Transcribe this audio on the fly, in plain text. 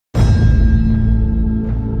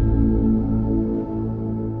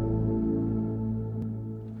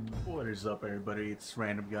up, everybody? It's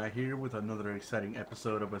Random Guy here with another exciting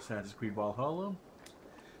episode of Assassin's Creed Valhalla.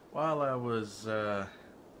 While I was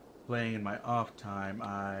playing in my off time,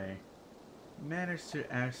 I managed to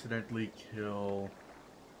accidentally kill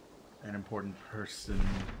an important person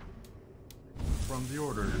from the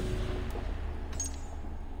Order.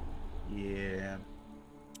 Yeah,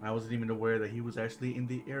 I wasn't even aware that he was actually in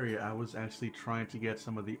the area. I was actually trying to get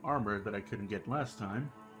some of the armor that I couldn't get last time.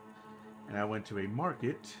 And I went to a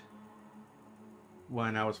market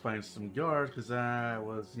when I was fighting some guards because I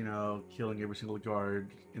was, killing every single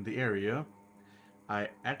guard in the area. I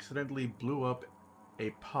accidentally blew up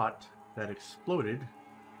a pot that exploded,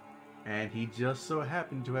 and he just so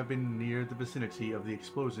happened to have been near the vicinity of the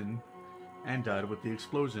explosion and died with the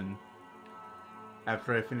explosion.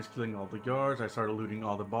 After I finished killing all the guards, I started looting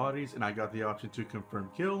all the bodies, and I got the option to confirm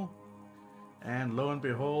kill. And lo and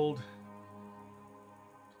behold,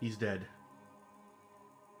 he's dead.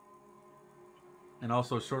 And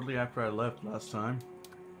also, shortly after I left last time,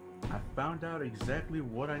 I found out exactly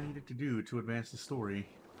what I needed to do to advance the story.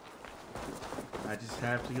 I just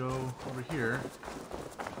have to go over here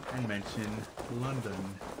and mention Lunden.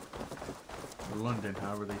 Or Lunden,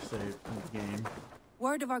 however they say it in the game.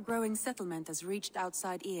 Word of our growing settlement has reached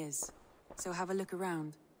outside ears, so have a look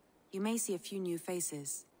around. You may see a few new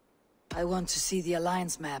faces. I want to see the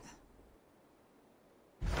Alliance map.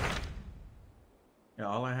 Yeah,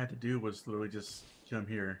 all I had to do was literally just come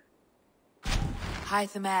here.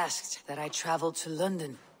 Hytham asked that I traveled to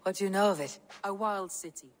London. What do you know of it? A wild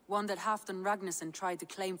city, one that Halfdan Ragnarsson tried to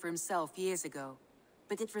claim for himself years ago.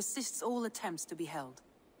 But it resists all attempts to be held.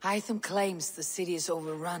 Hytham claims the city is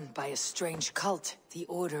overrun by a strange cult, the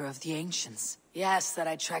Order of the Ancients. He asks that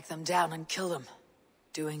I track them down and kill them.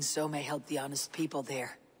 Doing so may help the honest people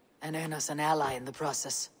there, and earn us an ally in the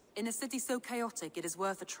process. In a city so chaotic, it is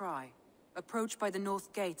worth a try. Approach by the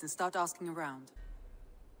north gate and start asking around.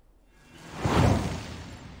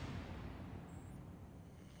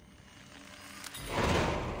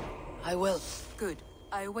 I will. Good.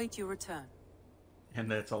 I await your return. And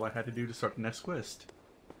that's all I had to do to start the next quest.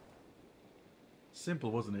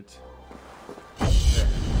 Simple, wasn't it? There.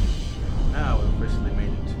 Now we officially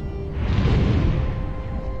made it.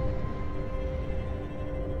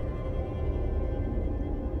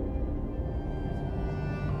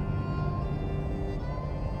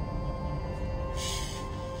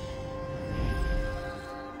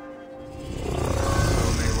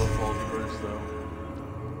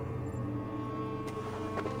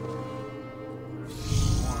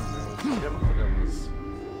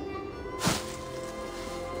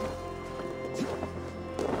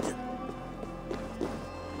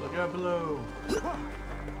 Below. That'll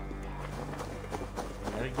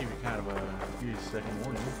give you kind of a few second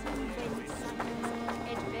warning.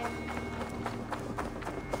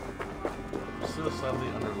 I'm still slightly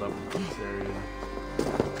under level in this area.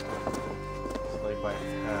 It's like by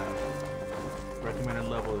half. Recommended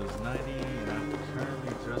level is 90, and I'm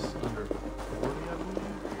currently just under 40, I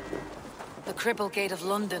believe. The Cripple Gate of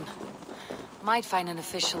London. Might find an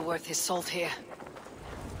official worth his salt here.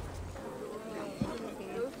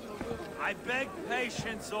 I beg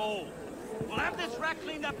patience, all. We'll have this rack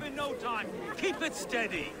cleaned up in no time. Keep it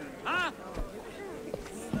steady, huh?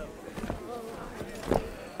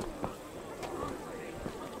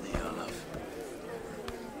 Leolov.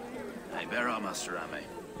 Hey, where are Master Ame?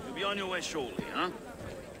 You'll be on your way shortly, huh?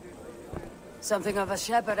 Something of a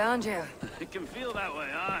shepherd, aren't you? It can feel that way,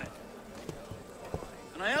 aye.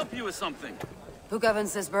 Can I help you with something? Who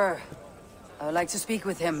governs this burr? I would like to speak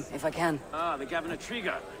with him, if I can. Ah, the Governor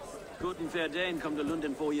Trigger. Good and fair Dane come to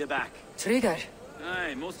London 4 years back. Trigger?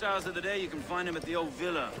 Aye, most hours of the day you can find him at the old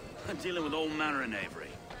villa, dealing with all manner of knavery.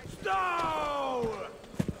 Stow!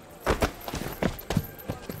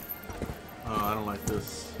 Oh, I don't like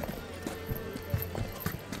this.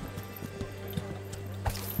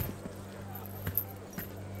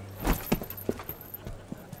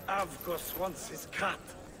 Avgos wants his cut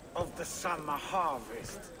of the summer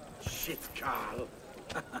harvest. Shit, Carl.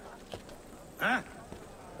 Huh?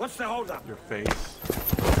 What's the holdup? Your face.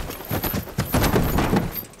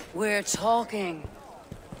 We're talking.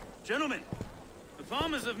 Gentlemen, the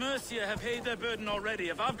farmers of Mercia have paid their burden already.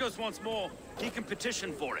 If Avgos wants more, he can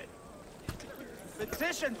petition for it.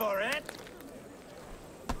 Petition for it?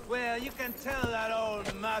 Well, you can tell that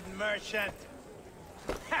old mud merchant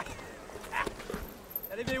that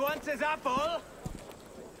if he wants his apple,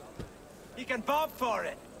 he can bob for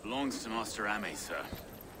it. Belongs to Master Ame, sir.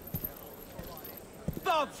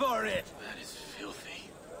 Bob for it! That is filthy.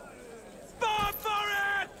 Bob for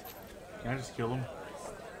it! Can I just kill him?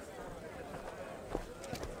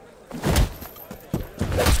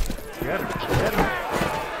 Get him! Get him!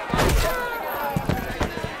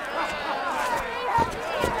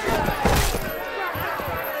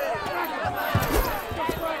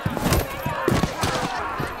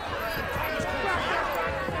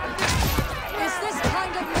 Is this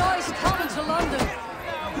kind of noise common to London?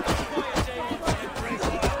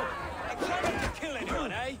 Kill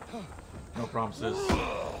anyone, eh? No promises.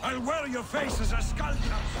 I'll wear your face as a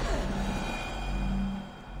sculptor.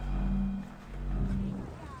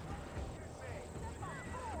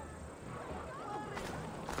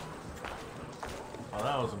 Oh,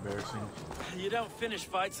 that was embarrassing. You don't finish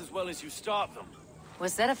fights as well as you start them.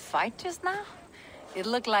 Was that a fight just now? It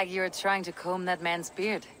looked like you were trying to comb that man's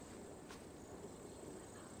beard.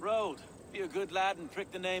 Road, be a good lad and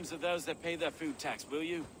prick the names of those that pay their food tax, will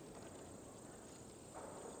you?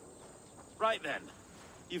 Right then.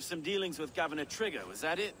 You've some dealings with Governor Trigger, was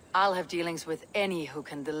that it? I'll have dealings with any who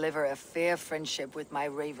can deliver a fair friendship with my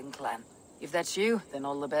Raven clan. If that's you, then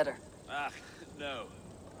all the better. Ah, no.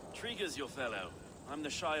 Trigger's your fellow. I'm the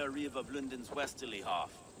Shire Reeve of Lunden's westerly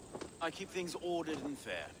half. I keep things ordered and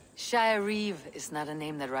fair. Shire Reeve is not a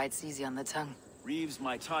name that rides easy on the tongue. Reeve's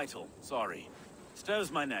my title, sorry. Stow's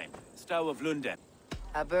my name. Stow of Lunden.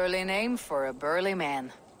 A burly name for a burly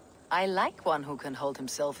man. I like one who can hold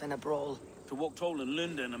himself in a brawl. To walk tall in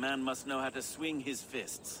Lunden, a man must know how to swing his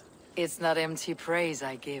fists. It's not empty praise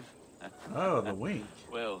I give. Oh, the wink.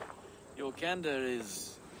 Well, your candor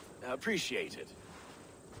is appreciated.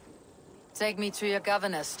 Take me to your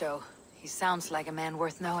governor, Stow. He sounds like a man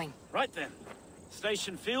worth knowing. Right then.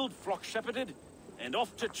 Station filled, flock shepherded, and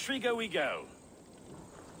off to Trigger we go.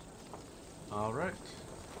 All right,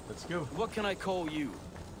 let's go. What can I call you?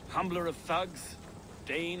 Humbler of thugs?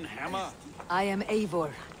 Dane Hammer? I am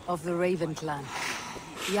Eivor, of the Raven clan.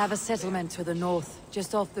 We have a settlement to the north,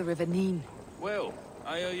 just off the River Neen. Well,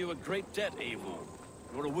 I owe you a great debt, Eivor.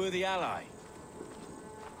 You're a worthy ally.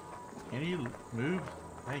 Can you move?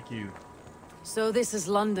 Thank you. So this is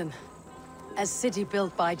London. A city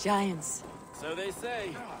built by giants. So they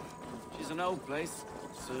say. She's an old place,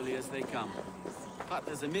 surly as they come. But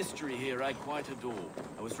there's a mystery here I quite adore.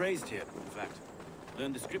 I was raised here, in fact.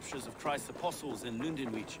 Learned the scriptures of Christ's apostles in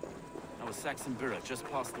Lundenreach. I was Saxon Borough, just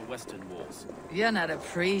past the western walls. You're not a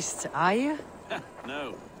priest, are you?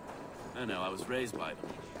 No. No, I was raised by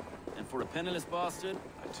them. And for a penniless bastard,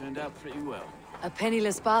 I turned out pretty well. A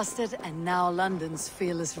penniless bastard, and now London's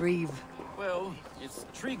fearless Reeve. Well, it's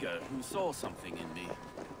Trigger who saw something in me.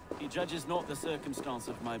 He judges not the circumstance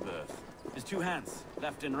of my birth. His two hands,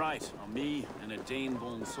 left and right, are me and a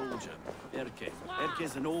Dane-born soldier, Erke.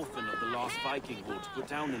 Erke's an orphan of the last Viking horde put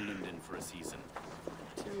down in Lunden for a season.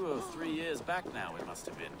 2 or 3 years back now, it must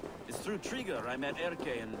have been. It's through Trigger I met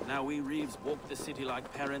Erke, and now we Reeves walk the city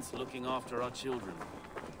like parents looking after our children.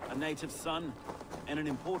 A native son, and an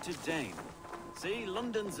imported Dane. See,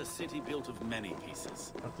 London's a city built of many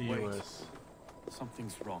pieces. Not the Wait, US.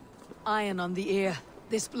 something's wrong. Iron on the ear.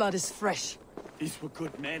 This blood is fresh. These were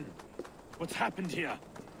good men. What's happened here?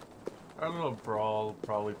 Our little brawl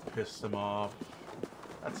probably pissed him off.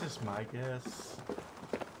 That's just my guess.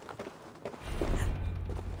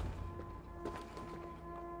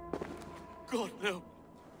 God, no.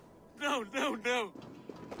 No, no, no.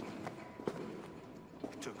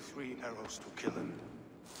 It took 3 arrows to kill him.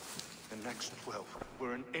 The next 12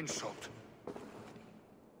 were an insult.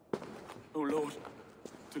 O Lord,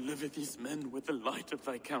 deliver these men with the light of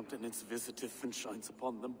thy countenance visiteth and shines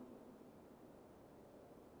upon them.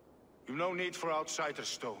 You've no need for outsiders,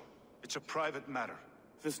 Stow. It's a private matter.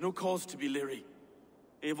 There's no cause to be leery.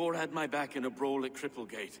 Eivor had my back in a brawl at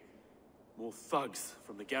Cripplegate. More thugs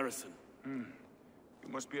from the garrison. You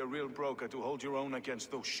must be a real broker to hold your own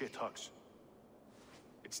against those shithugs.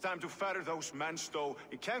 It's time to fetter those men, Stow.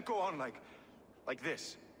 It can't go on like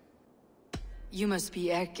this. You must be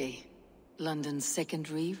Erke, London's second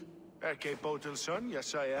Reeve. Erke Botil's son,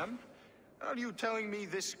 yes I am. Are you telling me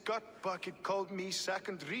this gut bucket called me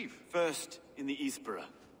second Reeve? First in the Eastborough,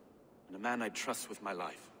 and a man I trust with my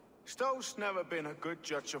life. Stow's never been a good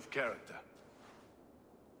judge of character.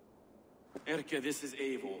 Erke, this is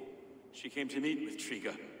Eivor. She came to meet with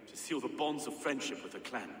Trigger, to seal the bonds of friendship with the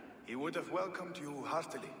clan. He would have welcomed you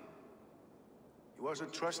heartily. He was a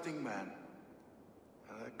trusting man.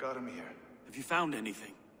 And that got him here. Have you found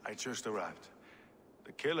anything? I just arrived.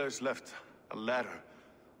 The killers left a ladder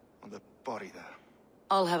on the body there.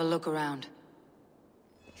 I'll have a look around.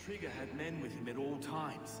 Trigger had men with him at all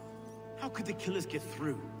times. How could the killers get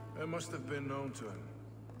through? It must have been known to him.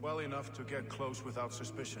 Well enough to get close without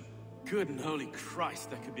suspicion. Good and holy Christ,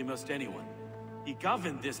 that could be most anyone. He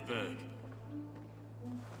governed this burg.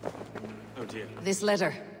 Oh dear. This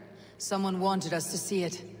letter. Someone wanted us to see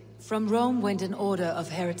it. From Rome went an order of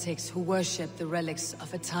heretics who worshipped the relics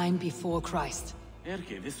of a time before Christ.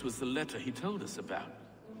 Erke, this was the letter he told us about.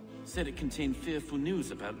 Said it contained fearful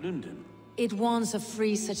news about Lunden. It warns of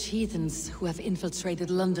free such heathens who have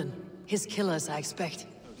infiltrated London. His killers, I expect.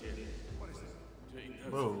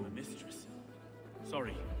 Whoa. Mistress.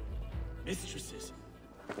 Sorry. Mistresses.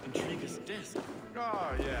 Intrigue's desk.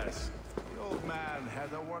 Ah, yes. The old man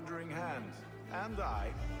had a wandering hand. And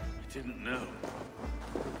I Didn't know.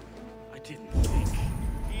 I didn't think.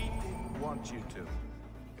 He didn't want you to.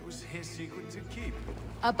 It was his secret to keep.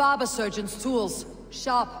 A barber surgeon's tools.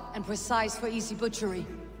 Sharp and precise for easy butchery.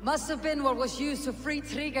 Must have been what was used to free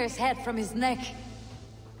Trigger's head from his neck.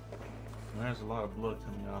 There's a lot of blood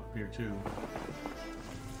coming off here too.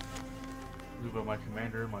 Luba, my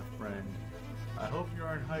commander, my friend. I hope you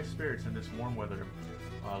are in high spirits in this warm weather.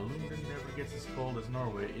 Lunden never gets as cold as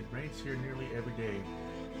Norway. It rains here nearly every day.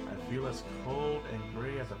 I feel as cold and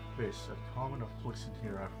gray as a fish, a common affliction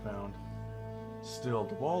here I've found. Still,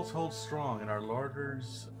 the walls hold strong and our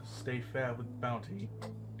larders stay fat with bounty.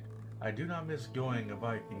 I do not miss going a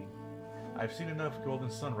Viking. I've seen enough golden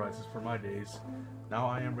sunrises for my days. Now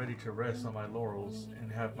I am ready to rest on my laurels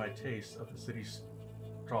and have my taste of the city's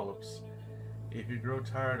trollops. If you grow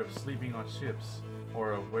tired of sleeping on ships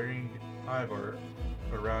or of wearing ivar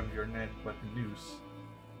around your neck like a noose,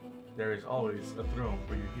 there is always a throne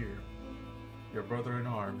for you here. Your brother in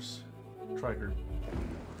arms, Triger.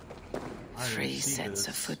 3 sets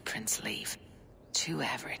of footprints leave. 2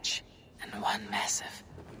 average, and 1 massive.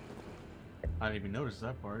 I didn't even notice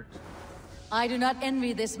that part. I do not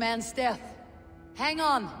envy this man's death. Hang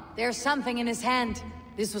on, there's something in his hand.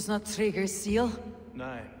 This was not Trigger's seal.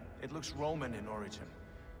 No, it looks Roman in origin.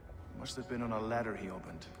 Must have been on a ladder he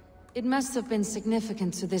opened. It must have been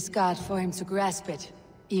significant to this god for him to grasp it,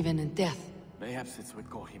 even in death. Mayhaps it's what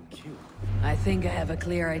got him killed. I think I have a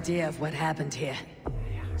clear idea of what happened here.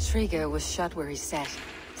 Trigger was shot where he sat,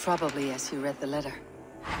 probably as he read the letter.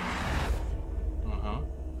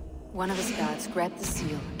 One of his guards grabbed the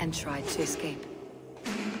seal and tried to escape.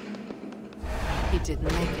 He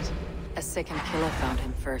didn't make it. A second killer found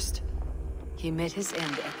him first. He met his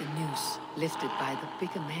end at the noose, lifted by the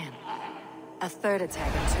bigger man. A third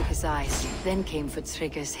attacker took his eyes, then came for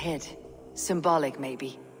Trigger's head. Symbolic,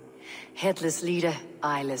 maybe. Headless leader,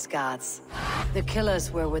 eyeless guards. The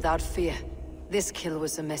killers were without fear. This kill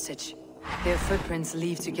was a message. Their footprints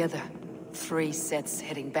leave together. 3 sets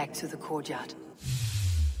heading back to the courtyard.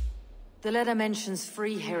 The letter mentions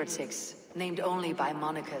 3 heretics, named only by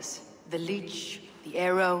monikers. The Leech, the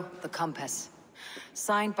Arrow, the Compass.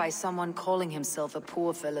 Signed by someone calling himself a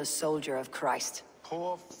poor fellow soldier of Christ.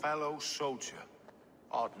 Poor fellow soldier.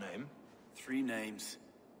 Odd name. 3 names,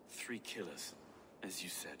 3 killers, as you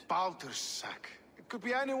said. Baldersack. It could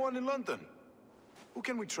be anyone in London. Who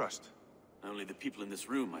can we trust? Only the people in this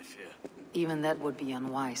room, I fear. Even that would be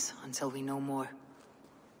unwise, until we know more.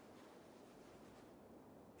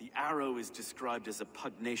 The Arrow is described as a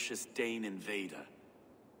pugnacious Dane invader.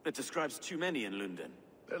 That describes too many in Lunden.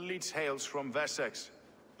 The leech hails from Wessex.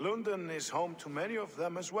 Lunden is home to many of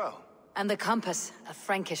them as well. And the Compass, a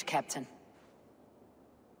Frankish captain.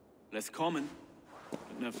 Less common,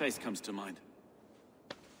 but no face comes to mind.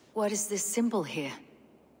 What is this symbol here?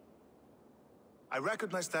 I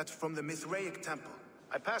recognize that from the Mithraic temple.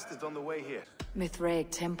 I passed it on the way here. Mithraic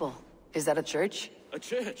temple. Is that a church? A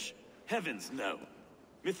church? Heavens, no.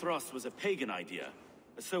 Mithras was a pagan idea.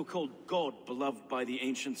 A so-called god beloved by the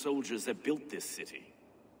ancient soldiers that built this city.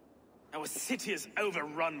 Our city is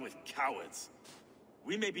overrun with cowards.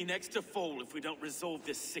 We may be next to fall if we don't resolve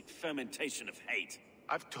this sick fermentation of hate.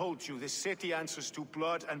 I've told you, this city answers to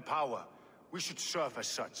blood and power. We should serve as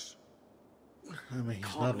such. I mean, he's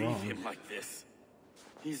Can't not leave wrong. him like this.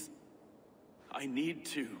 I need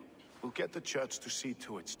to. We'll get the church to see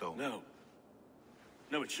to it, Stone. No.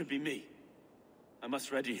 No, it should be me. I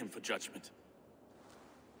must ready him for judgment.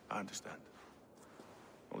 I understand.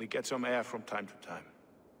 Only get some air from time to time.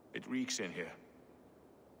 It reeks in here.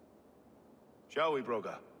 Shall we,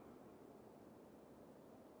 Broga?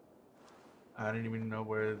 I didn't even know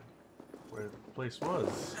where the place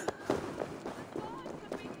was.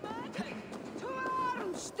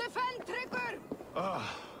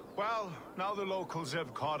 Well, now the locals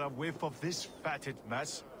have caught a whiff of this fatted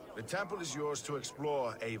mess. The temple is yours to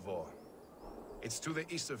explore, Eivor. It's to the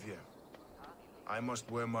east of here. I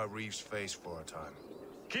must wear my Reeve's face for a time.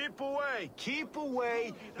 Keep away! Keep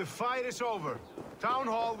away! The fight is over. Town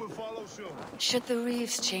Hall will follow soon. Should the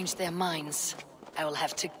Reeves change their minds, I will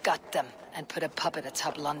have to gut them and put a puppet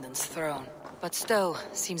atop London's throne. But Stowe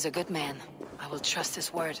seems a good man. I will trust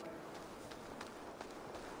his word.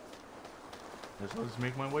 Guess I'll just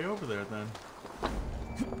make my way over there then.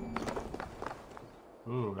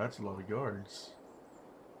 Ooh, that's a lot of guards.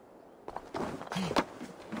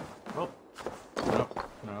 Oh. Nope.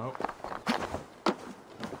 Nope.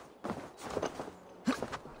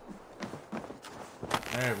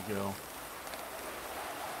 There we go.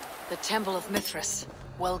 The Temple of Mithras.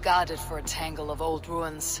 Well guarded for a tangle of old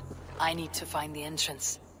ruins. I need to find the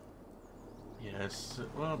entrance. Yes.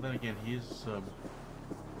 Well, then again, he's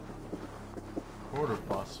quarter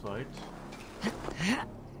boss fight.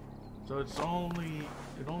 So it only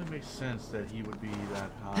makes sense that he would be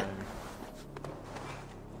that high.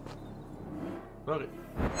 Fuck it.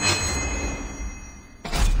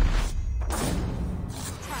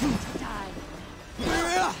 Time to die.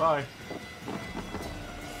 Bye.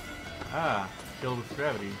 Ah, killed with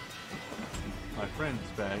gravity. My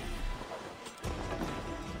friend's back.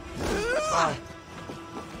 Bye.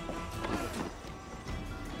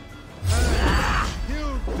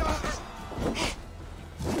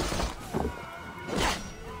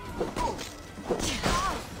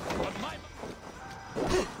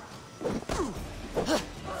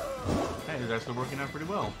 Hey, it's actually working out pretty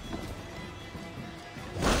well.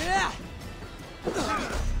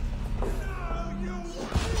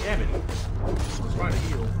 Damn it. I was trying to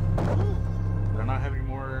heal. Did I not have any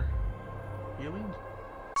more healing?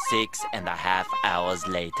 6.5 hours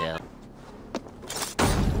later.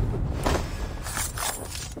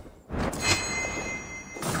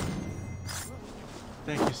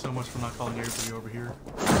 Thank you so much for not calling everybody over here.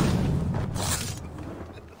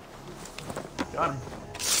 Got him.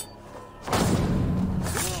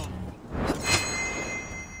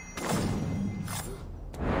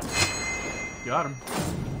 Got him.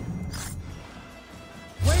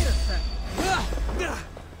 Wait a second.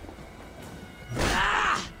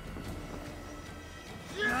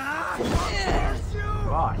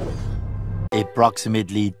 Bye.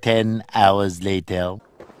 Approximately 10 hours later.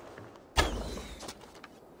 That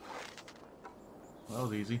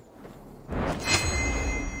was easy.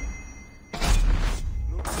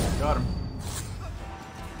 Got him.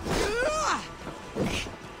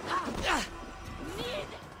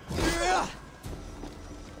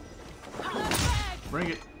 Bring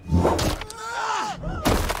it.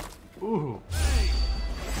 Ooh.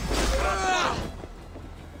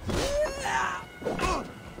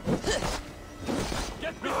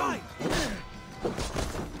 Get behind!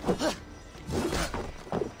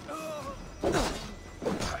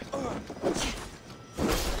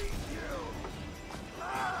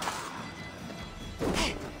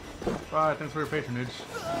 Bye, thanks for your patronage.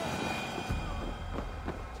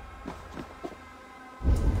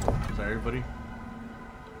 Is that everybody?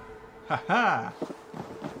 Haha!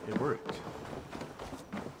 It worked.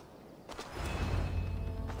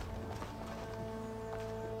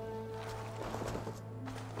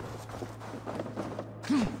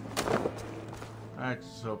 I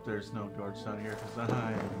just hope there's no guards down here, because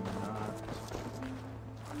I am not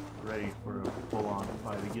ready for a full-on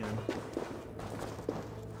fight again.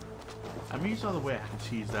 I mean, you saw the way I can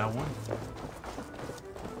cheese that one.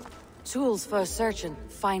 Tools for searching,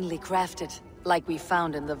 finely crafted, like we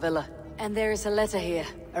found in the villa. And there is a letter here,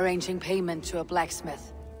 arranging payment to a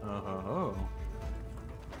blacksmith. Oh.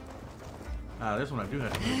 Ah, this one I do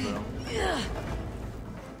have to move though.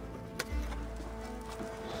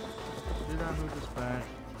 Should I move this back?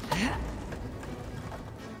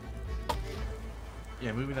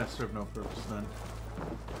 Yeah, moving that served no purpose then.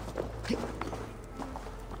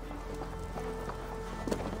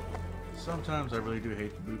 Sometimes I really do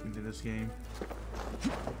hate the movement in this game.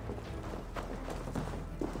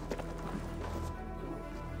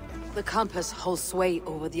 The compass holds sway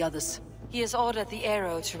over the others. He has ordered the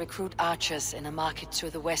arrow to recruit archers in a market to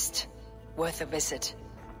the west. Worth a visit.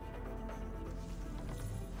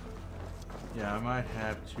 Yeah, I might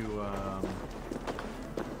have to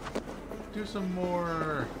do some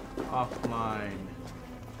more offline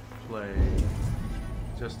play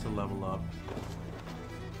just to level up.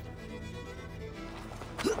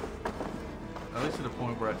 At least to the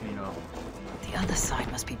point where I can, you know, The other side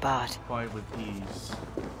must be barred. fight with ease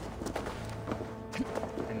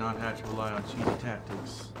and not have to rely on cheesy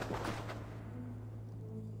tactics.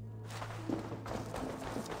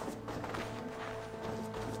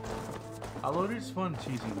 Although it is fun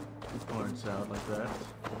cheesing opponents out like that,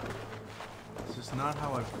 it's just not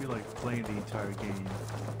how I feel like playing the entire game.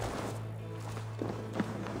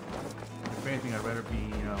 If anything, I'd rather be,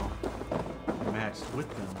 you know, matched with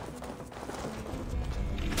them.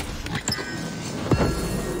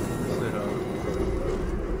 Instead of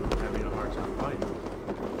having a hard time fighting.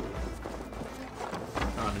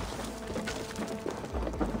 Honest.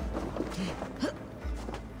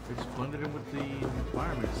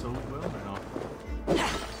 doing so well now.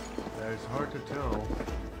 That it's hard to tell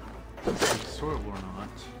if it's sortable or not.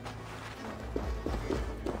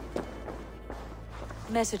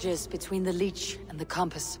 Messages between the leech and the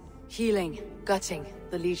compass. Healing, gutting.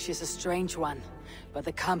 The leech is a strange one, but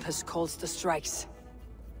the compass calls the strikes.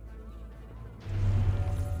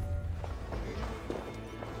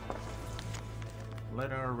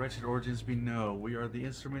 Let our wretched origins be known. We are the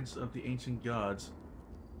instruments of the ancient gods.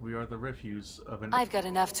 We are the refuse of an... I've got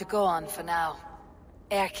enough to go on for now.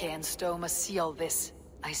 Erke and Stowe must see all this.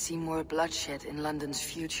 I see more bloodshed in London's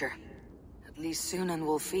future. At least Sunan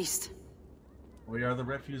will feast. We are the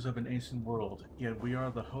refuse of an ancient world, yet we are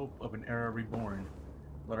the hope of an era reborn.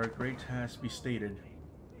 Let our great task be stated.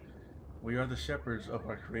 We are the shepherds of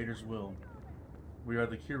our Creator's will. We are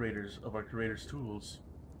the curators of our Creator's tools.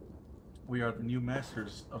 We are the new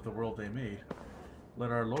masters of the world they made.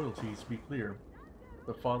 Let our loyalties be clear.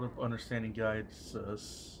 The Father of understanding guides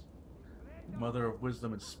us. The Mother of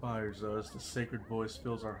wisdom inspires us. The sacred voice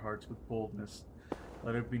fills our hearts with boldness.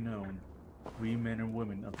 Let it be known. We men and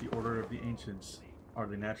women of the Order of the Ancients are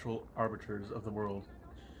the natural arbiters of the world.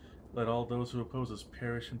 Let all those who oppose us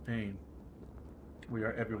perish in pain. We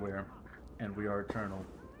are everywhere, and we are eternal.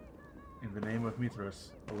 In the name of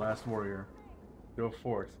Mithras, the last warrior, go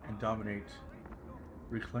forth and dominate.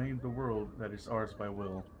 Reclaim the world that is ours by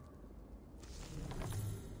will.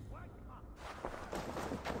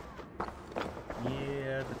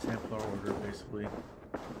 Yeah, the Templar Order, basically.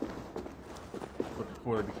 But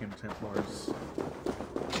before they became Templars.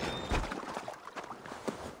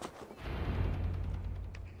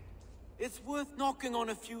 It's worth knocking on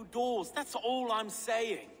a few doors, that's all I'm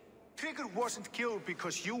saying. Trigger wasn't killed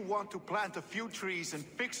because you want to plant a few trees and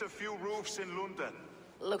fix a few roofs in Lunden.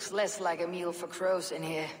 Looks less like a meal for crows in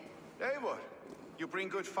here. Eivor, you bring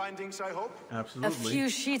good findings, I hope? Absolutely. A few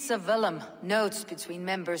sheets of vellum, notes between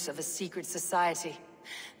members of a secret society.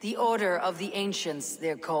 The Order of the Ancients,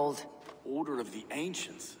 they're called. Order of the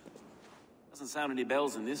Ancients? Doesn't sound any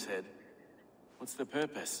bells in this head. What's the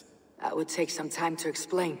purpose? That would take some time to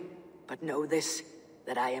explain, but know this,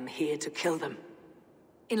 that I am here to kill them.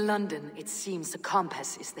 In London, it seems the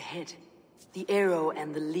compass is the head. The arrow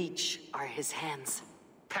and the leech are his hands.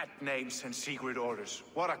 Pet names and secret orders.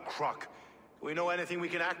 What a crock. Do we know anything we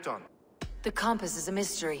can act on? The compass is a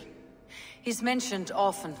mystery. He's mentioned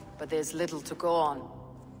often, but there's little to go on.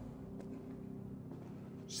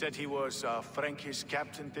 Said he was a Frankish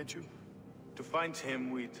captain, did you? To find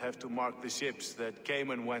him, we'd have to mark the ships that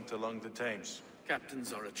came and went along the Thames.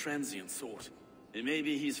 Captains are a transient sort. It may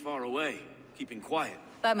be he's far away, keeping quiet.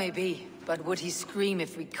 That may be, but would he scream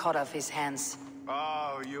if we cut off his hands?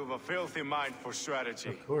 Oh, you've a filthy mind for strategy.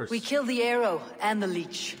 Of course. We kill the arrow and the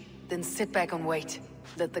leech, then sit back and wait.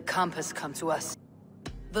 Let the compass come to us.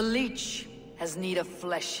 The leech has need of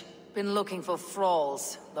flesh. Been looking for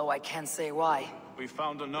thralls, though I can't say why. We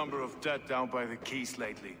found a number of dead down by the quays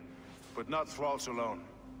lately. But not thralls alone.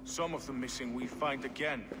 Some of the missing we find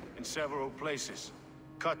again, in several places.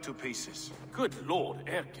 Cut to pieces. Good lord,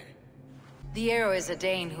 Erke. The arrow is a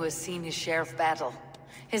Dane who has seen his share of battle.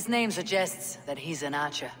 His name suggests that he's an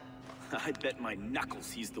archer. I bet my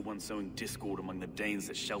knuckles he's the one sowing discord among the Danes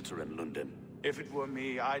that shelter in Lunden. If it were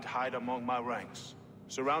me, I'd hide among my ranks,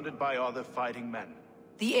 surrounded by other fighting men.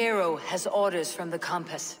 The arrow has orders from the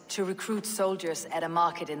compass to recruit soldiers at a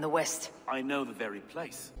market in the west. I know the very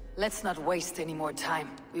place. Let's not waste any more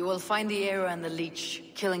time. We will find the arrow and the leech.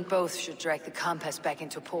 Killing both should drag the compass back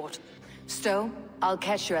into port. Stowe, I'll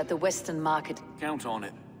catch you at the western market. Count on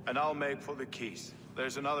it. And I'll make for the quays.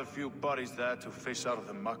 There's another few bodies there to fish out of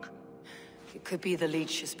the muck. It could be the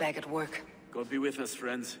leech is back at work. God be with us,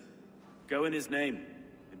 friends. Go in his name,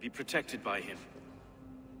 and be protected by him.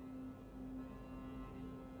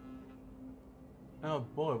 Oh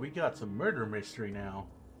boy, we got some murder mystery now.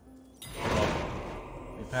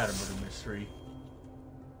 We've had a murder mystery.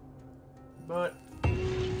 But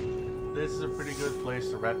this is a pretty good place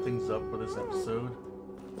to wrap things up for this episode.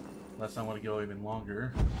 Unless I want to go even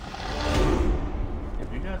longer.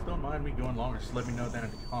 If you guys don't mind me going longer, just let me know down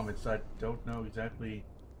in the comments. I don't know exactly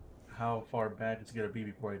how far back it's going to be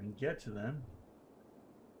before I even get to them.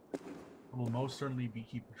 I will most certainly be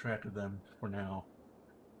keeping track of them for now.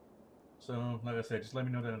 So, like I said, just let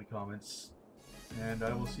me know down in the comments. And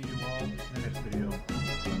I will see you all in the next video.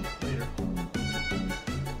 Later.